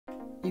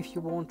if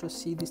you want to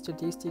see the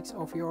statistics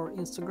of your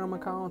Instagram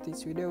account,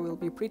 this video will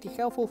be pretty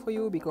helpful for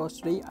you,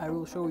 because today I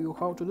will show you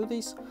how to do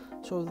this.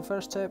 So the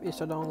first step is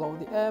to download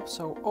the app,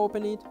 so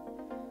open it,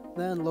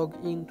 then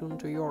log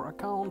into your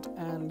account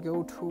and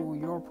go to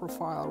your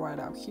profile right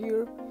up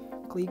here,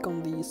 click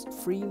on this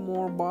free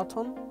more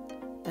button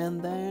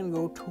and then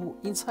go to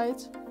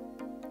insights.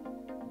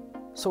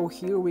 So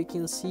here we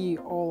can see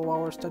all of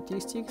our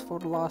statistics for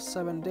the last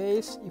 7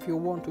 days. If you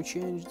want to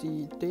change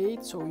the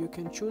date, so you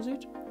can choose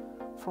it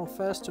from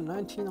 1st to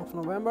 19th of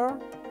November,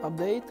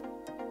 update.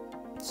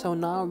 So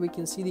now we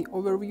can see the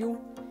overview.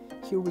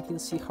 Here we can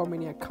see how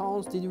many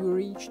accounts did we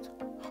reach,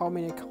 how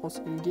many accounts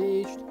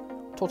engaged,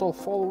 total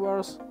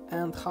followers,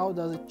 and how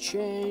does it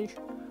change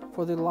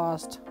for the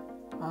last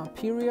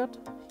period.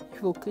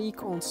 If you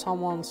click on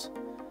someone's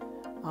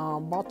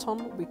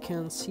button, we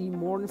can see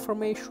more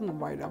information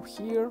right up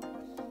here.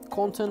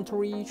 Content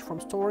reach from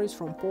stories,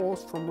 from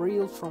posts, from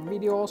reels, from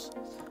videos,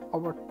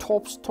 our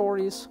top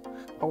stories,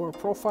 our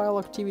profile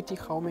activity,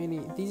 how many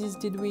visits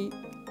did we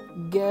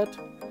get.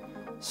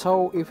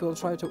 So if we'll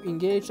try to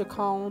engage the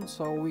account,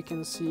 so we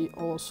can see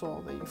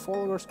also the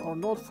followers or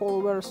not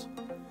followers,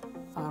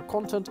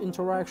 content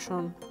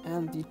interaction,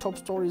 and the top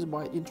stories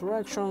by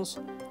interactions,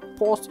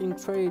 post in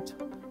trade.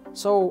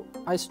 So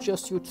I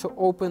suggest you to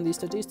open the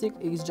statistic.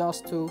 It's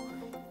just to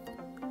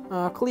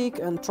click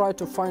and try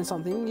to find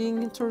something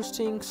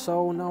interesting.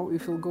 So now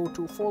if you go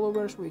to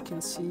followers, we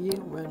can see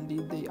when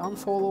did they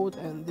unfollowed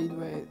and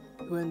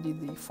when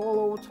did they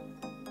followed,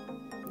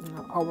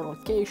 our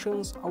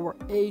locations, our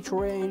age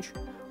range,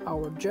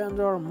 our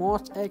gender,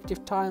 most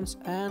active times,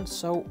 and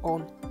so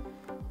on.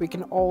 We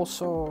can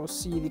also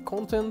see the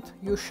content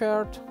you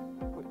shared.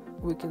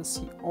 We can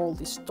see all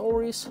the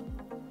stories.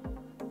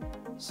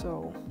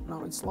 So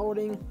now it's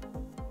loading.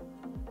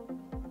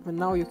 And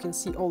now you can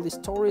see all the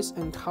stories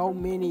and how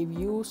many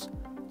views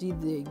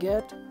did they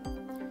get.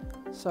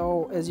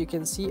 So as you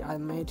can see, I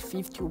made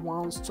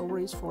 51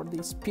 stories for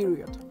this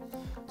period.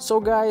 So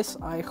guys,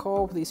 I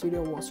hope this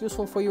video was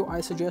useful for you.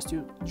 I suggest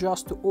you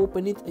just to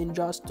open it and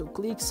just to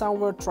click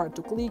somewhere, try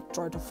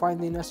to find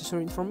the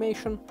necessary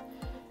information.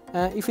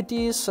 If it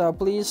is,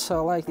 please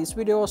like this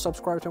video,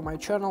 subscribe to my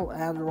channel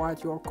and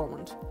write your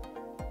comment.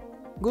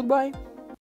 Goodbye.